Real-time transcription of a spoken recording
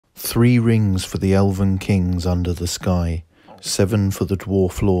3 rings for the elven kings under the sky, 7 for the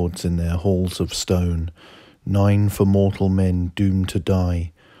dwarf lords in their halls of stone, 9 for mortal men doomed to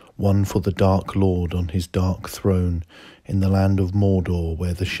die, 1 for the dark lord on his dark throne, in the land of Mordor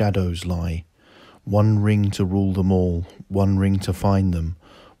where the shadows lie. 1 ring to rule them all, 1 ring to find them,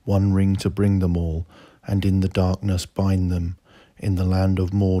 1 ring to bring them all, and in the darkness bind them, in the land of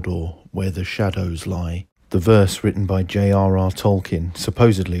Mordor where the shadows lie. The verse, written by J.R.R. Tolkien,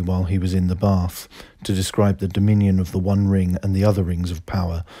 supposedly while he was in the bath, to describe the dominion of the One Ring and the other rings of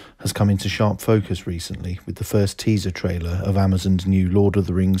power, has come into sharp focus recently, with the first teaser trailer of Amazon's new Lord of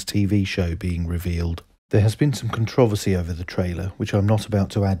the Rings TV show being revealed. There has been some controversy over the trailer, which I'm not about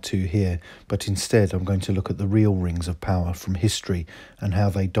to add to here, but instead I'm going to look at the real rings of power from history and how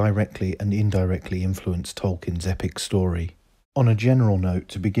they directly and indirectly influence Tolkien's epic story. On a general note,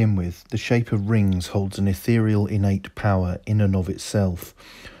 to begin with, the shape of rings holds an ethereal innate power in and of itself.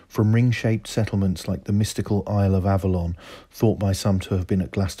 From ring-shaped settlements like the mystical Isle of Avalon, thought by some to have been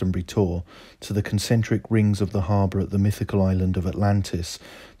at Glastonbury Tor, to the concentric rings of the harbour at the mythical island of Atlantis,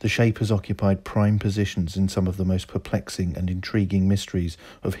 the shape has occupied prime positions in some of the most perplexing and intriguing mysteries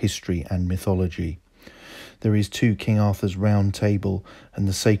of history and mythology. There is too King Arthur's Round Table and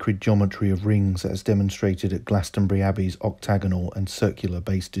the sacred geometry of rings as demonstrated at Glastonbury Abbey's octagonal and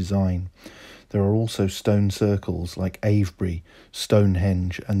circular-based design. There are also stone circles like Avebury,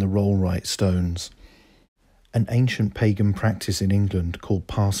 Stonehenge and the Rollright stones. An ancient pagan practice in England called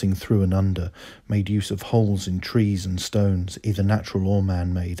passing through and under made use of holes in trees and stones, either natural or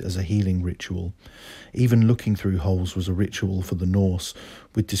man-made, as a healing ritual. Even looking through holes was a ritual for the Norse,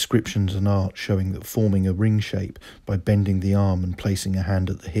 with descriptions and art showing that forming a ring shape by bending the arm and placing a hand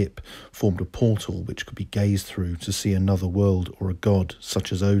at the hip formed a portal which could be gazed through to see another world or a god,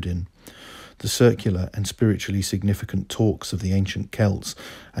 such as Odin. The circular and spiritually significant torques of the ancient Celts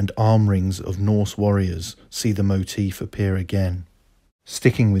and arm rings of Norse warriors see the motif appear again.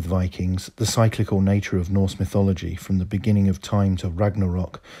 Sticking with Vikings, the cyclical nature of Norse mythology from the beginning of time to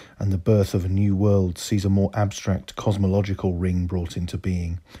Ragnarok and the birth of a new world sees a more abstract cosmological ring brought into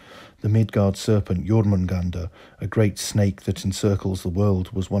being. The Midgard serpent Jormungandr, a great snake that encircles the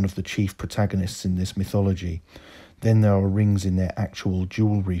world, was one of the chief protagonists in this mythology. Then there are rings in their actual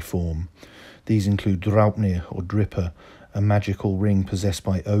jewellery form. These include Draupnir or Dripper, a magical ring possessed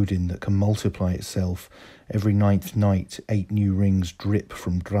by Odin that can multiply itself. Every 9th night, 8 new rings drip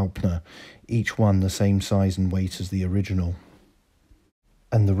from Draupnir, each one the same size and weight as the original.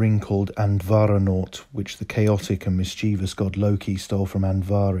 And the ring called Andvaranaut, which the chaotic and mischievous god Loki stole from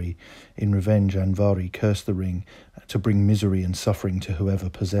Andvari. In revenge, Andvari cursed the ring to bring misery and suffering to whoever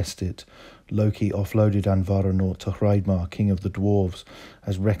possessed it. Loki offloaded Andvaranaut to Hreidmar, king of the dwarves,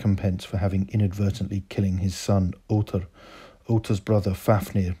 as recompense for having inadvertently killing his son Otr. Otr's brother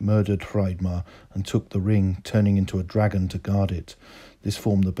Fafnir murdered Hreidmar and took the ring, turning into a dragon to guard it. This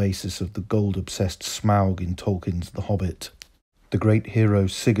formed the basis of the gold-obsessed Smaug in Tolkien's The Hobbit. The great hero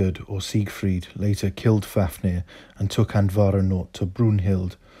Sigurd or Siegfried later killed Fafnir and took Andvaranaut to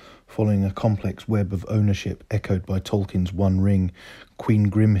Brunhild. Following a complex web of ownership echoed by Tolkien's One Ring,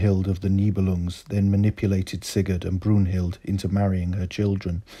 Queen Grimhild of the Nibelungs then manipulated Sigurd and Brunhild into marrying her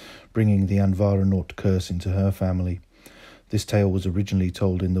children, bringing the Andvaranaut curse into her family. This tale was originally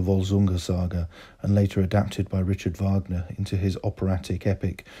told in the Volsunga saga and later adapted by Richard Wagner into his operatic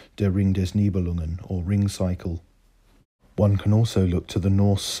epic Der Ring des Nibelungen, or Ring Cycle. One can also look to the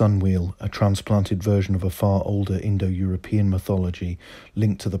Norse sun wheel, a transplanted version of a far older Indo-European mythology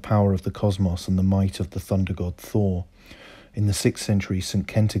linked to the power of the cosmos and the might of the thunder god Thor. In the 6th century, St.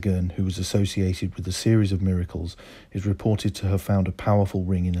 Kentigern, who was associated with a series of miracles, is reported to have found a powerful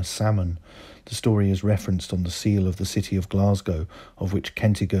ring in a salmon. The story is referenced on the seal of the city of Glasgow, of which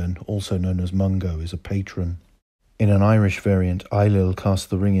Kentigern, also known as Mungo, is a patron. In an Irish variant, Ailill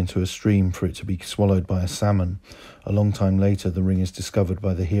cast the ring into a stream for it to be swallowed by a salmon. A long time later, the ring is discovered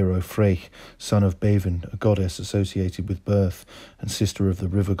by the hero Freych, son of Bevin, a goddess associated with birth, and sister of the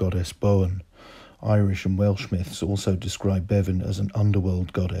river goddess Boan. Irish and Welsh myths also describe Bevin as an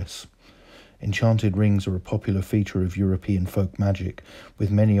underworld goddess. Enchanted rings are a popular feature of European folk magic,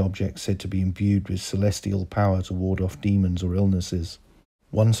 with many objects said to be imbued with celestial power to ward off demons or illnesses.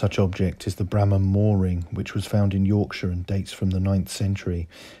 One such object is the Bramham Moor ring, which was found in Yorkshire and dates from the 9th century.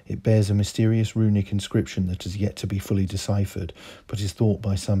 It bears a mysterious runic inscription that has yet to be fully deciphered, but is thought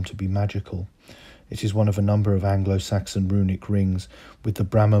by some to be magical. It is one of a number of Anglo-Saxon runic rings, with the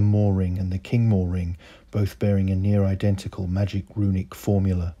Bramham Moor ring and the Kingmore ring both bearing a near-identical magic runic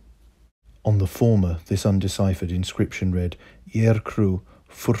formula. On the former, this undeciphered inscription read, Iercru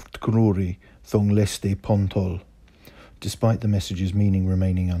furtcruri thong leste pontol. Despite the message's meaning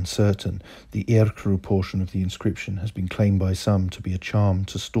remaining uncertain, the Irkru portion of the inscription has been claimed by some to be a charm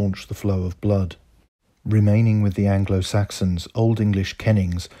to staunch the flow of blood. Remaining with the Anglo-Saxons, Old English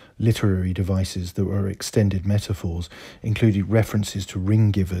kennings, literary devices that were extended metaphors, included references to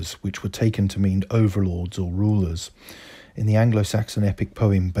ring-givers, which were taken to mean overlords or rulers. In the Anglo-Saxon epic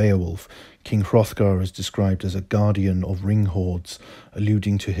poem Beowulf, King Hrothgar is described as a guardian of ring hoards,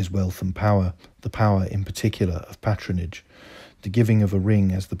 alluding to his wealth and power, the power in particular of patronage. The giving of a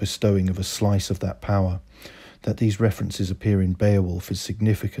ring as the bestowing of a slice of that power. That these references appear in Beowulf is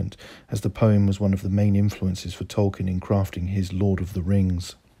significant, as the poem was one of the main influences for Tolkien in crafting his Lord of the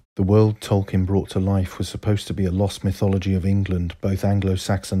Rings. The world Tolkien brought to life was supposed to be a lost mythology of England, both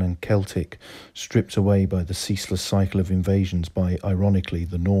Anglo-Saxon and Celtic, stripped away by the ceaseless cycle of invasions by, ironically,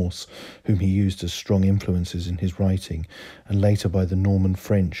 the Norse, whom he used as strong influences in his writing, and later by the Norman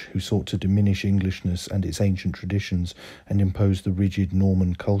French, who sought to diminish Englishness and its ancient traditions and impose the rigid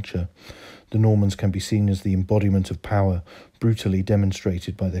Norman culture. The Normans can be seen as the embodiment of power, brutally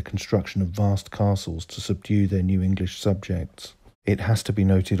demonstrated by their construction of vast castles to subdue their new English subjects. It has to be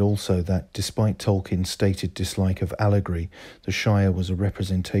noted also that, despite Tolkien's stated dislike of allegory, the Shire was a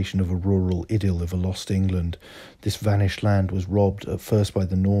representation of a rural idyll of a lost England. This vanished land was robbed at first by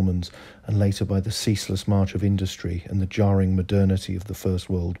the Normans and later by the ceaseless march of industry and the jarring modernity of the First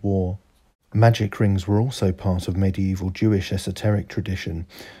World War. Magic rings were also part of medieval Jewish esoteric tradition.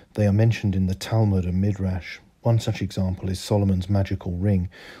 They are mentioned in the Talmud and Midrash. One such example is Solomon's magical ring,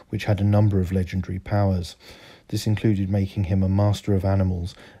 which had a number of legendary powers. This included making him a master of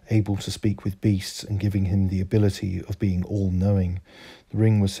animals, able to speak with beasts and giving him the ability of being all-knowing. The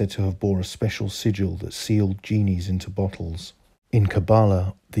ring was said to have bore a special sigil that sealed genies into bottles. In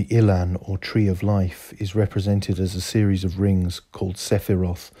Kabbalah, the Ilan, or Tree of Life, is represented as a series of rings called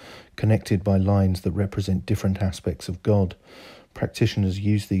Sephiroth, connected by lines that represent different aspects of God. Practitioners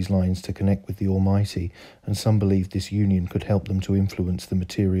use these lines to connect with the Almighty, and some believe this union could help them to influence the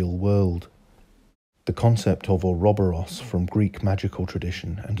material world. The concept of Ouroboros, from Greek magical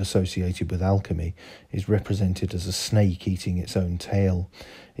tradition and associated with alchemy, is represented as a snake eating its own tail.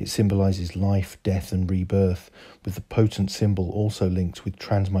 It symbolises life, death and rebirth, with the potent symbol also linked with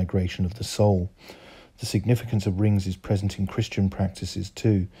transmigration of the soul. The significance of rings is present in Christian practices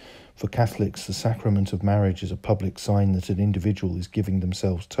too. For Catholics, the sacrament of marriage is a public sign that an individual is giving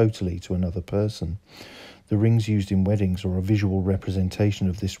themselves totally to another person. The rings used in weddings are a visual representation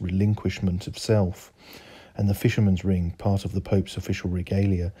of this relinquishment of self. And the fisherman's ring, part of the Pope's official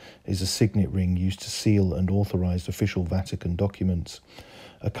regalia, is a signet ring used to seal and authorise official Vatican documents.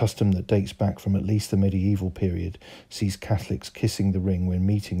 A custom that dates back from at least the medieval period sees Catholics kissing the ring when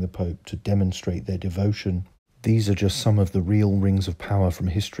meeting the Pope to demonstrate their devotion. These are just some of the real rings of power from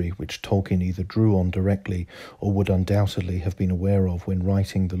history which Tolkien either drew on directly or would undoubtedly have been aware of when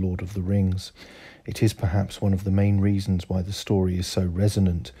writing The Lord of the Rings. It is perhaps one of the main reasons why the story is so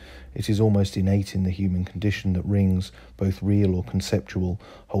resonant. It is almost innate in the human condition that rings, both real or conceptual,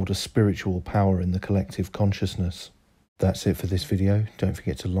 hold a spiritual power in the collective consciousness. That's it for this video. Don't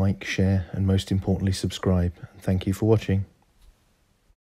forget to like, share, and most importantly subscribe. Thank you for watching.